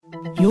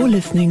You're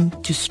listening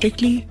to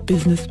Strictly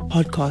Business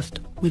Podcast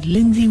with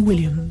Lindsay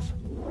Williams.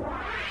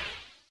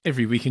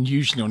 Every week and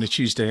usually on a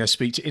Tuesday, I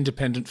speak to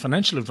independent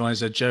financial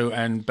advisor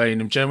Joanne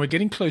Baynham. Joanne, we're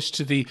getting close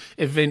to the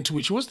event,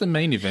 which was the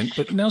main event,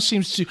 but now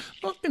seems to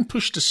not have been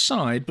pushed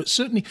aside, but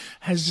certainly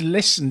has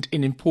lessened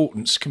in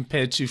importance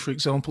compared to, for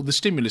example, the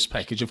stimulus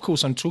package. Of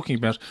course, I'm talking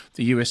about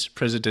the US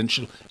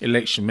presidential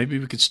election. Maybe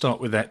we could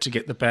start with that to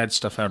get the bad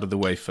stuff out of the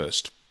way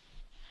first.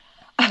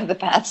 The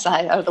bad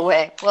side out of the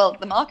way. Well,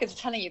 the market's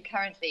telling you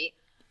currently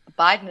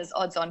Biden is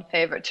odds-on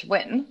favorite to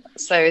win.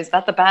 So is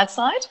that the bad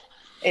side?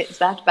 Is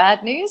that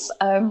bad news?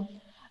 Though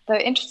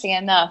interesting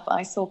enough,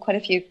 I saw quite a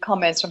few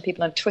comments from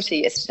people on Twitter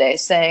yesterday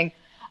saying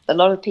that a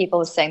lot of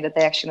people are saying that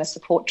they're actually going to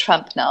support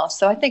Trump now.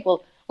 So I think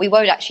we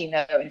won't actually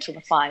know until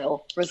the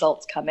final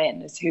results come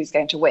in as who's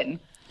going to win.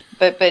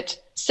 But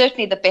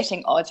certainly the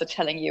betting odds are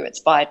telling you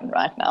it's Biden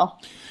right now.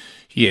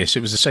 Yes, it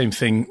was the same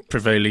thing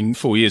prevailing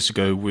 4 years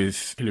ago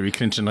with Hillary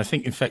Clinton. I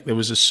think, in fact, there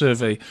was a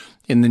survey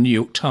in the New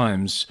York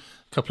Times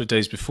a couple of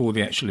days before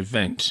the actual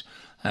event.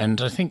 And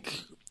I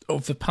think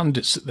of the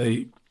pundits that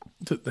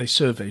they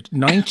surveyed,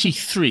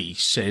 93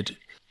 said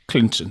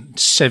Clinton,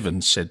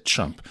 7 said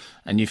Trump.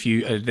 And if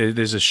you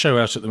there's a show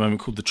out at the moment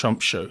called The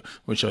Trump Show,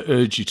 which I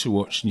urge you to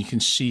watch, and you can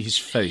see his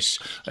face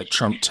at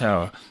Trump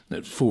Tower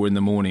at 4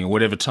 a.m. or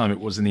whatever time it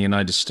was in the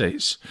United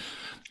States.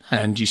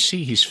 And you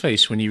see his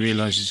face when he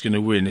realises he's going to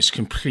win. It's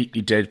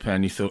completely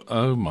deadpan. You thought,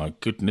 oh, my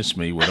goodness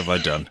me, what have I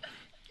done?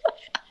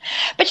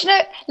 But,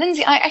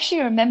 Lindsay, I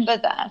actually remember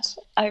that.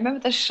 I remember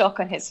the shock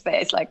on his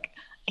face. Like,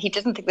 he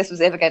didn't think this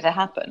was ever going to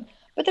happen.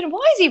 But then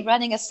why is he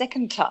running a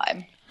second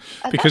time?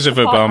 Because of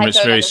Obama,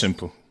 it's very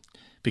simple.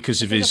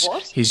 Because of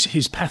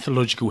his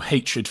pathological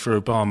hatred for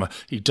Obama.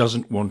 He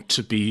doesn't want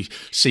to be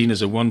seen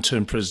as a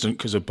one-term president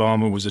because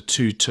Obama was a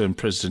two-term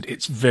president.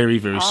 It's very,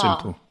 very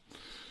simple.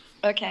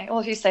 Okay, well,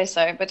 if you say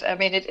so. But, I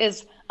mean,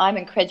 I'm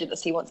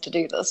incredulous he wants to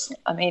do this.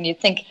 I mean, you'd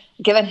think,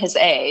 given his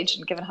age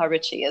and given how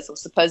rich he is, or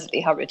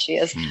supposedly how rich he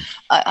is,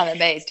 I'm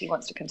amazed he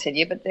wants to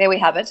continue. But there we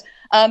have it.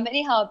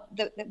 Anyhow,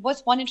 there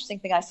was one interesting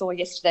thing I saw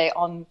yesterday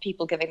on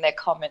people giving their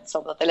comments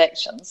on the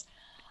elections.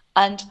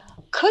 And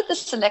could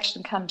this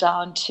election come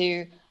down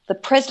to the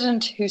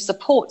president who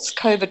supports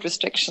COVID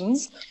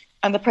restrictions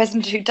and the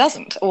president who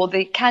doesn't, or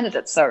the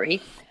candidate,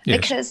 sorry?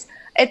 Yes. Because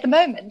at the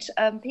moment,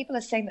 people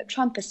are saying that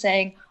Trump is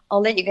saying, I'll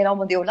let you get on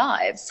with your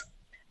lives.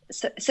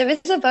 So is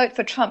a vote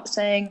for Trump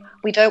saying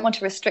we don't want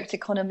to restrict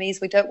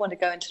economies, we don't want to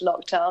go into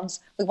lockdowns,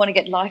 we want to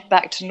get life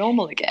back to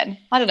normal again?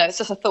 I don't know, it's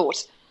just a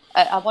thought.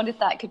 I wonder if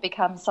that could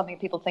become something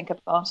people think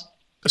about.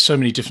 So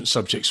many different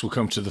subjects will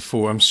come to the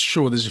fore. I'm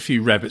sure there's a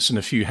few rabbits and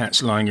a few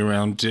hats lying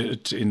around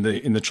in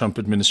the Trump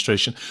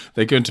administration.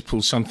 They're going to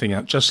pull something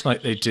out, just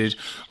like they did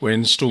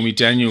when Stormy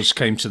Daniels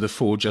came to the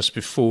fore just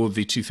before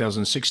the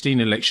 2016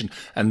 election.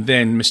 And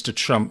then Mr.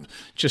 Trump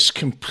just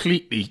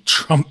completely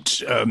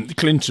trumped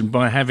Clinton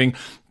by having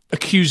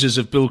accusers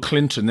of Bill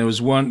Clinton. There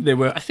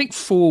were, I think,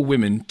 4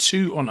 women,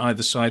 2 on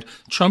either side,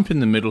 Trump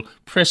in the middle,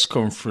 press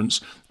conference,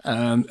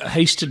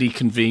 hastily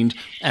convened,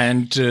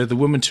 and the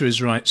woman to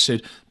his right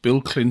said, Bill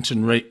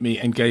Clinton raped me,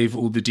 and gave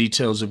all the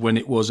details of when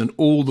it was, and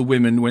all the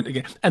women went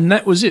again. And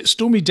that was it.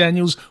 Stormy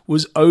Daniels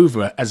was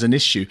over as an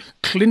issue.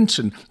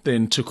 Clinton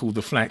then took all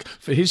the flack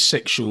for his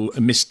sexual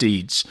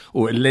misdeeds,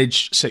 or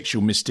alleged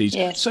sexual misdeeds.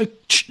 Yes. So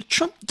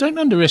Trump, don't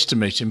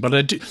underestimate him,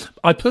 but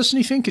I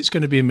personally think it's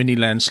going to be a mini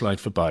landslide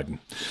for Biden.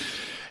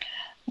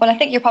 Well, I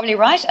think you're probably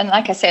right. And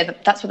like I said,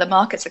 that's what the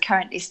markets are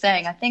currently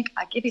saying. I think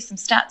I'll give you some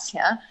stats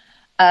here.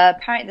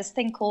 Apparently this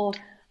thing called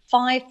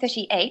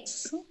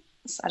 538s,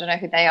 I don't know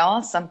who they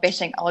are, some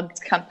betting odds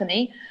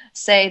company,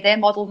 say their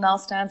model now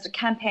stands at a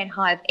campaign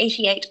high of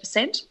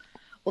 88%.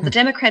 Well, the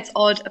Democrats'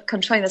 odd of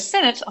controlling the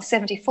Senate are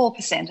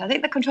 74%. I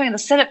think the controlling the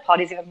Senate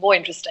part is even more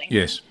interesting.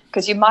 Yes.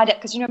 Because you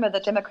remember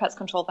the Democrats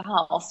control the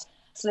House.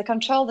 So they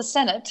control the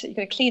Senate, you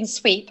get a clean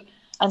sweep,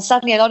 and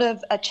suddenly a lot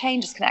of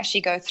changes can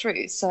actually go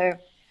through. So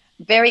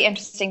very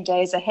interesting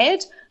days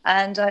ahead.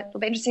 And it'll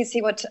be interesting to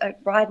see what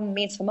Biden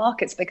means for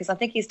markets, because I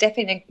think he's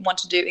definitely going to want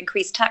to do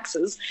increased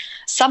taxes.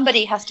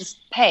 Somebody has to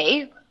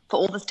pay for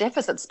all this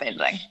deficit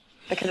spending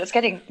because it's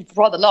getting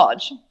rather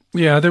large.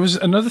 Yeah, there was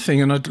another thing,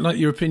 and I'd like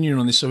your opinion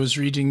on this. I was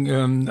reading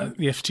the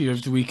FT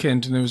over the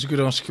weekend, and there was a good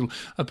article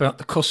about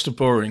the cost of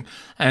borrowing.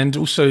 And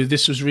also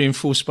this was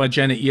reinforced by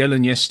Janet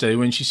Yellen yesterday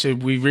when she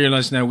said, we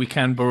realise now we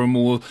can borrow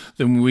more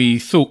than we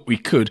thought we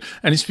could.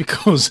 And it's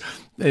because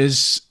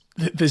there's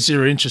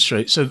zero interest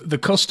rate. So the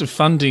cost of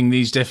funding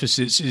these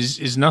deficits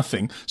is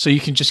nothing. So you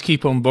can just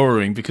keep on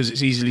borrowing because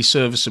it's easily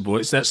serviceable.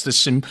 That's the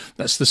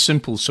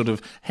simple sort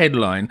of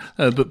headline.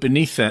 But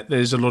beneath that,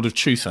 there's a lot of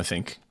truth, I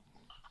think.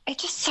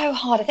 It's just so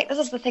hard. I think this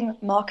is the thing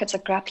that markets are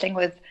grappling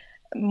with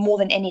more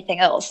than anything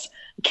else.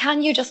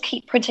 Can you just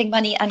keep printing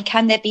money and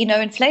can there be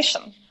no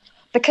inflation?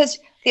 Because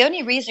the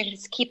only reason you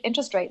can keep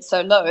interest rates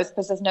so low is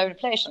because there's no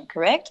inflation,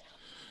 correct?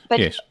 But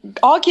yes.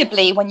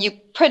 Arguably, when you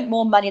print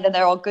more money than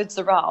there are goods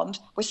around,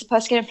 we're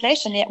supposed to get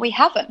inflation, yet we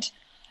haven't.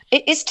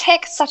 Is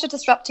tech such a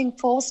disrupting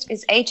force?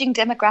 Is aging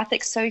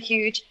demographics so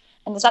huge?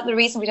 And is that the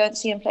reason we don't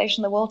see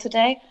inflation in the world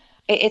today?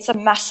 it's a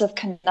massive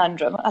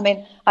conundrum. I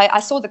mean, I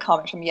saw the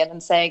comment from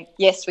Yellen saying,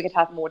 yes, we could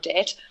have more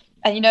debt.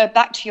 And,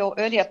 back to your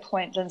earlier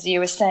point, Lindsay, you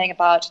were saying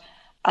about,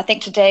 I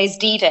think tonight's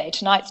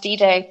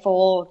D-Day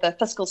for the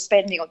fiscal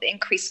spending or the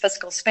increased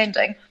fiscal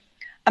spending.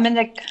 I mean,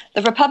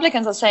 the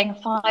Republicans are saying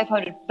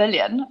 500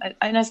 billion,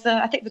 and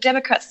I think the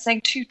Democrats are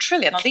saying 2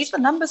 trillion. Are these the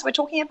numbers we're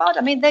talking about?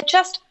 I mean, they're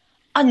just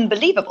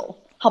unbelievable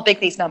how big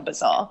these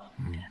numbers are.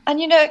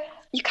 And,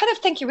 you kind of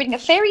think you're reading a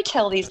fairy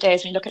tale these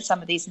days when you look at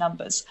some of these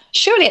numbers.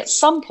 Surely at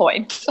some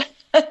point,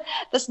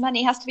 this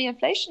money has to be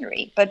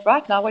inflationary. But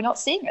right now, we're not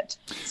seeing it.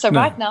 So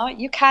right now,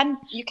 you can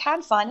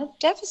finance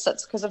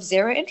deficits because of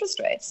zero interest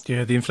rates.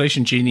 Yeah, the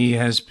inflation genie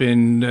has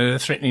been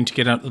threatening to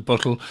get out of the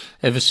bottle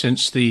ever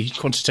since the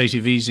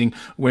quantitative easing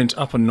went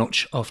up a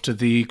notch after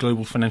the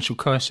global financial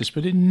crisis.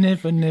 But it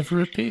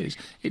never appears.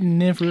 It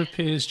never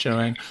appears,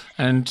 Joanne.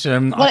 And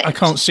I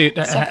can't see it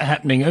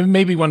happening.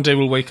 Maybe one day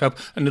we'll wake up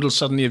and it'll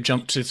suddenly have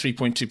jumped to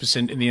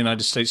 3.2% in the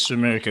United States of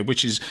America,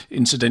 which is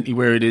incidentally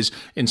where it is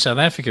in South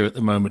Africa at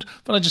the moment.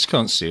 But I just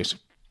can't see it.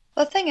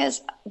 The thing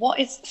is, what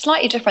is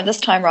slightly different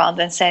this time around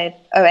than, say,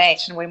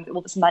 2008 and when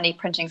all this money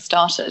printing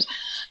started,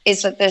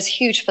 is that there's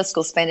huge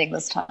fiscal spending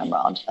this time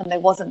around, and there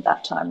wasn't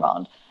that time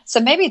around.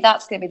 So maybe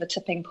that's going to be the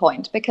tipping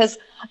point, because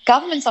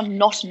governments are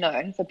not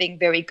known for being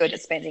very good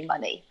at spending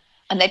money,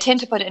 and they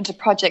tend to put it into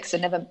projects that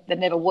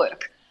never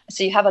work.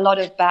 So you have a lot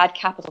of bad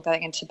capital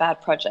going into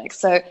bad projects.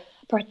 So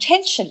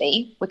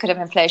potentially we could have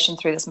inflation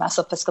through this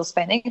massive fiscal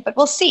spending, but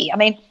we'll see. I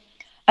mean,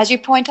 as you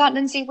point out,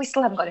 Lindsay, we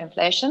still haven't got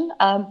inflation.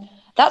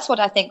 That's what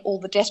I think all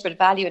the desperate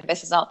value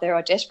investors out there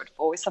are desperate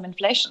for, is some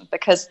inflation,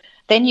 because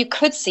then you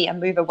could see a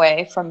move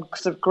away from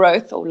sort of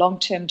growth or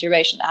long-term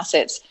duration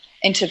assets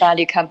into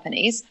value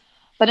companies.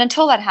 But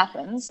until that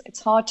happens,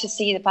 it's hard to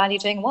see the value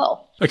doing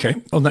well. Okay,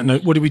 on that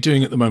note, what are we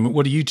doing at the moment?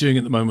 What are you doing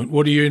at the moment?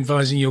 What are you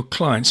advising your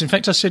clients? In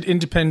fact, I said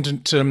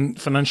independent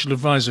financial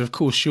advisor. Of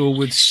course, you're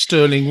with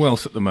Sterling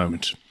Wealth at the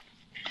moment.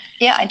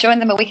 Yeah, I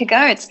joined them a week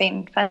ago. It's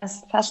been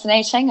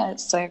fascinating.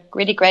 It's a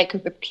really great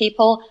group of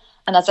people.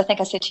 And as I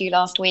think I said to you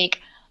last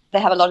week, they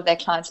have a lot of their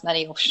clients'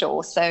 money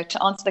offshore. So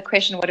to answer the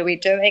question, what are we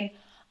doing?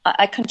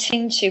 I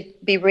continue to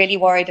be really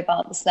worried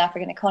about the South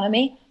African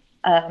economy.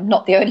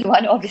 Not the only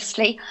one,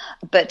 obviously.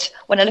 But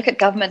when I look at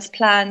government's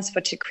plans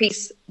to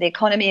increase the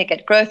economy and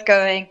get growth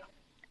going,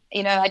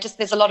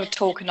 there's a lot of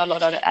talk and not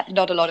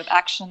a lot of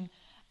action.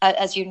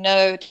 As you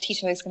know,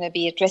 Tito is going to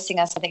be addressing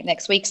us, I think,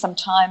 next week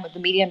sometime with the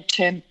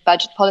medium-term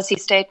budget policy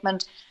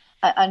statement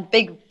and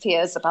big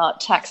fears about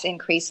tax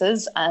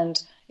increases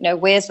and,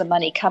 where's the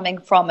money coming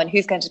from and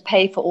who's going to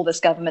pay for all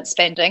this government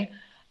spending.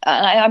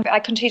 And I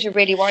continue to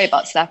really worry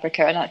about South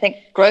Africa, and I think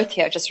growth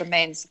here just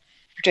remains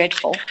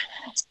dreadful.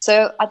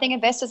 So I think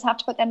investors have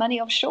to put their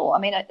money offshore. I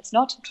mean, it's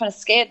not trying to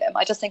scare them.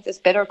 I just think there's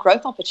better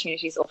growth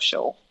opportunities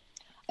offshore.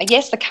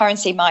 Yes, the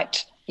currency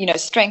might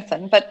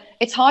strengthen, but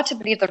it's hard to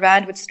believe the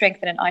rand would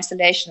strengthen in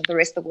isolation if the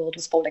rest of the world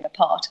was falling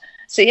apart.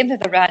 So even if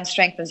the rand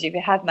strengthens, if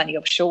you have money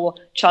offshore,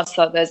 chances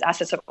are those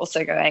assets are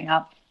also going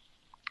up.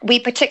 We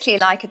particularly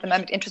like at the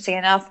moment, interestingly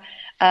enough,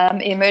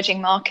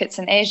 emerging markets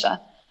in Asia.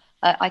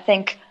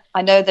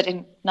 I know that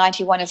in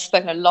 91 I've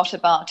spoken a lot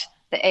about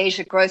the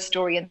Asia growth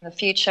story in the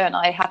future, and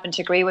I happen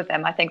to agree with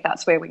them. I think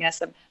that's where we have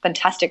some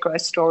fantastic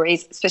growth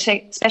stories,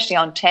 especially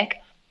on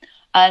tech.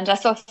 And I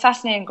saw a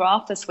fascinating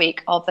graph this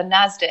week of the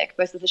Nasdaq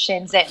versus the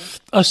Shenzhen.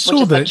 I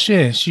saw that,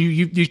 yes.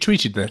 You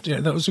tweeted that.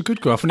 Yeah, that was a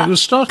good graph. And it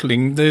was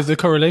startling, the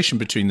correlation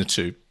between the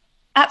two.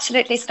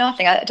 Absolutely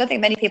startling. I don't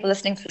think many people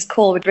listening to this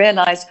call would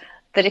realize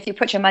that if you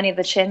put your money in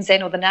the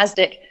Shenzhen or the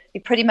Nasdaq,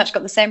 you pretty much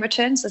got the same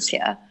returns this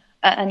year.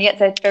 And yet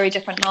they're very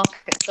different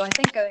markets. So I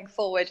think going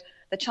forward,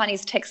 the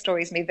Chinese tech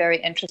story is going to be very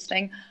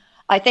interesting.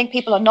 I think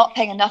people are not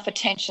paying enough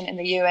attention in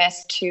the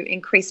US to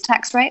increase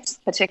tax rates,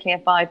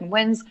 particularly if Biden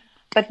wins.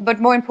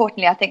 But more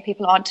importantly, I think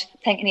people aren't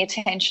paying any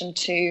attention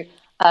to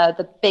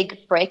the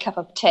big breakup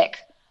of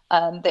tech.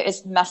 There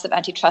is massive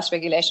antitrust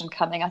regulation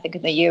coming, I think,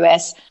 in the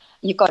US.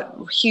 You've got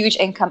huge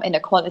income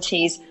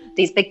inequalities.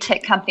 These big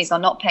tech companies are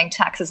not paying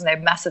taxes and they're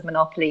massive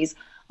monopolies.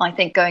 I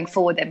think going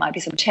forward, there might be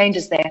some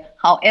changes there.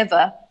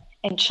 However,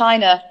 in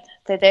China,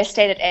 their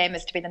stated aim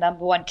is to be the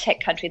number one tech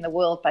country in the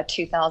world by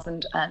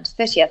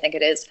 2030, I think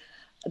it is.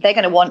 They're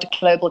going to want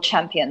global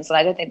champions, and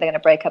I don't think they're going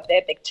to break up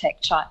their big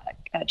tech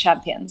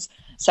champions.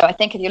 So I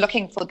think if you're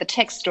looking for the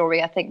tech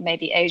story, I think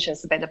maybe Asia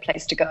is a better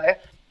place to go.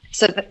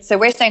 So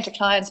we're saying to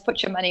clients,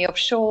 put your money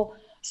offshore,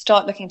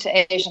 start looking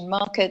to Asian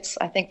markets.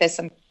 I think there's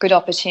some good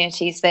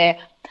opportunities there.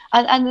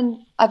 And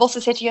then I've also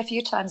said to you a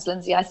few times,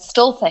 Lindsay, I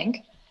still think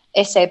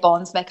SA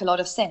bonds make a lot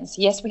of sense.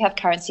 Yes, we have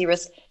currency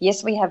risk.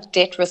 Yes, we have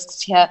debt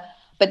risks here.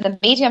 But in the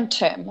medium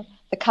term,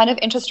 the kind of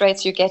interest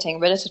rates you're getting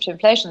relative to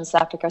inflation in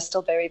South Africa are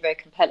still very, very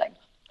compelling.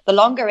 The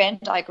longer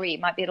end, I agree,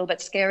 might be a little bit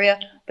scarier,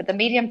 but the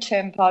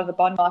medium-term part of the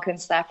bond market in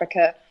South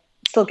Africa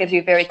still gives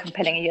you very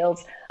compelling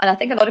yields. And I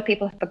think a lot of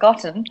people have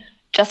forgotten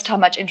just how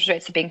much interest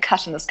rates are being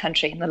cut in this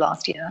country in the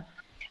last year.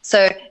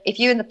 So if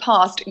you in the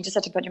past, you just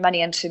had to put your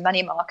money into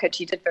money market,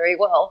 you did very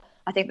well.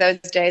 I think those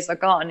days are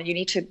gone. You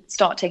need to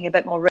start taking a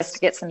bit more risk to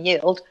get some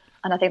yield.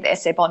 And I think the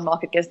SA bond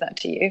market gives that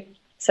to you.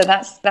 So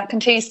that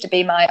continues to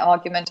be my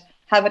argument.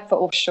 Have it for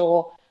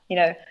offshore.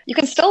 You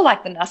can still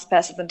like the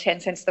Naspers and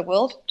Tencents of the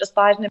world, just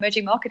buy it in an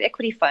emerging market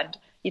equity fund.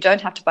 You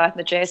don't have to buy it in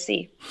the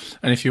JSE.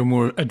 And if you're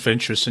more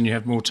adventurous and you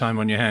have more time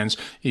on your hands,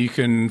 you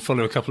can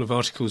follow a couple of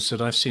articles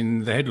that I've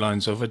seen the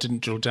headlines of. I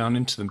didn't drill down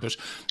into them, but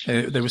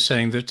they were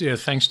saying that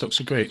FANG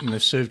stocks are great and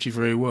they've served you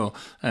very well.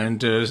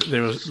 And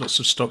there are lots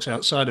of stocks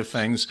outside of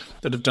FANGs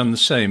that have done the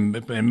same,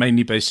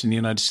 mainly based in the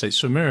United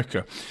States of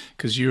America,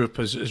 because Europe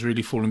has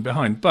really fallen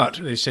behind. But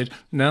they said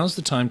now's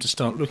the time to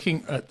start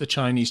looking at the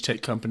Chinese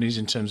tech companies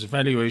in terms of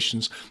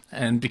valuations,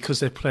 and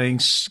because they're playing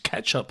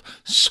catch up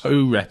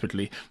so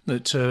rapidly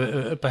that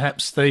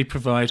perhaps they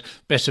provide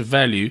better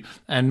value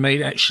and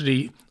may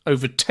actually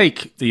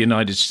overtake the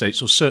United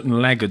States or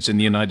certain laggards in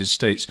the United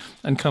States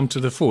and come to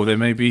the fore. There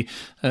may be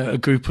a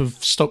group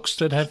of stocks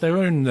that have their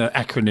own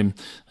acronym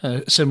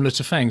similar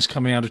to FANGs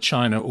coming out of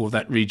China or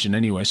that region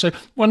anyway. So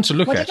one to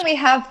look at. Didn't we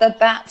have the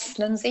BATS,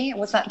 Lindsay?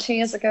 Was that 2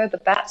 years ago? The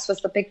BATS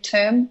was the big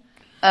term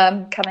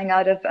coming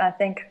out of, I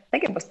think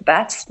it was the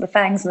BATS, the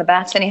FANGs and the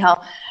BATS.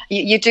 Anyhow,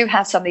 you do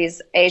have some of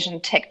these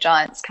Asian tech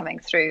giants coming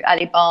through,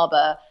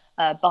 Alibaba,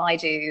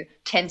 Baidu,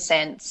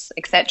 Tencent,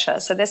 etc.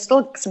 So there's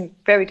still some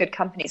very good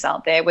companies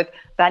out there with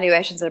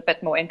valuations that are a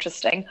bit more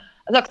interesting.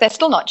 Look, they're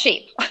still not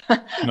cheap,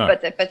 no.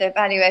 but their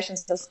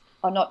valuations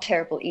are not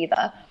terrible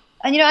either.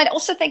 And, I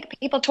also think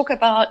people talk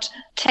about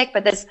tech,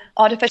 but there's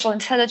artificial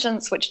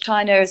intelligence, which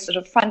China is sort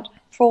of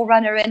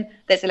forerunner in.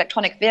 There's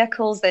electronic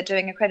vehicles, they're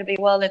doing incredibly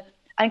well.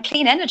 And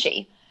clean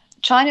energy.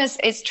 China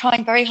is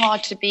trying very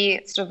hard to be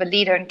sort of a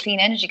leader in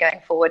clean energy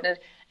going forward. And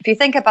if you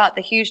think about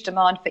the huge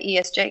demand for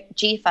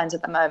ESG funds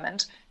at the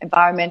moment,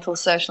 environmental,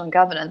 social, and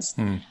governance,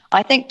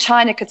 I think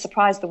China could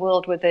surprise the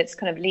world with its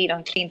kind of lead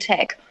on clean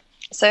tech.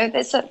 So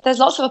there's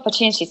lots of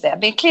opportunities there. I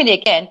mean, clearly,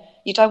 again,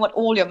 you don't want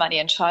all your money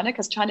in China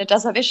because China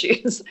does have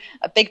issues,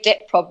 a big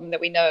debt problem that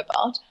we know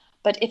about.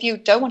 But if you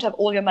don't want to have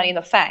all your money in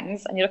the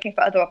FANGs and you're looking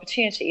for other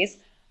opportunities,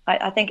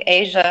 I think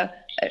Asia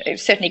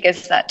certainly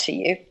gives that to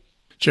you.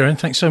 Joanne,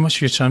 thanks so much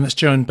for your time. That's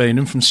Joanne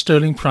Baynham from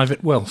Sterling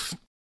Private Wealth.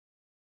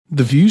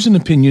 The views and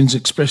opinions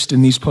expressed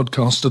in these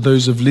podcasts are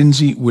those of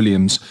Lindsay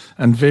Williams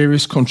and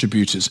various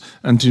contributors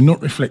and do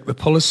not reflect the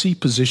policy,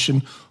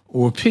 position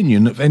or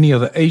opinion of any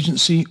other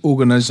agency,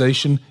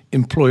 organisation,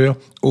 employer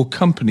or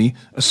company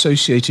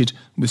associated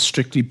with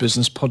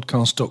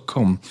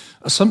strictlybusinesspodcast.com.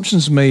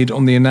 Assumptions made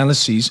on the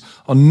analyses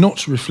are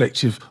not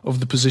reflective of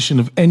the position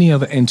of any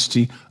other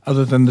entity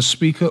other than the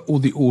speaker or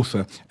the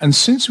author. And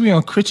since we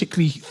are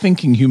critically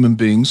thinking human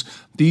beings,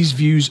 these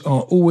views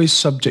are always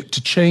subject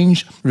to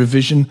change,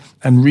 revision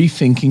and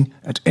rethinking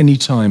at any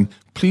time.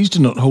 Please do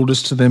not hold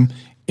us to them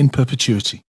in perpetuity.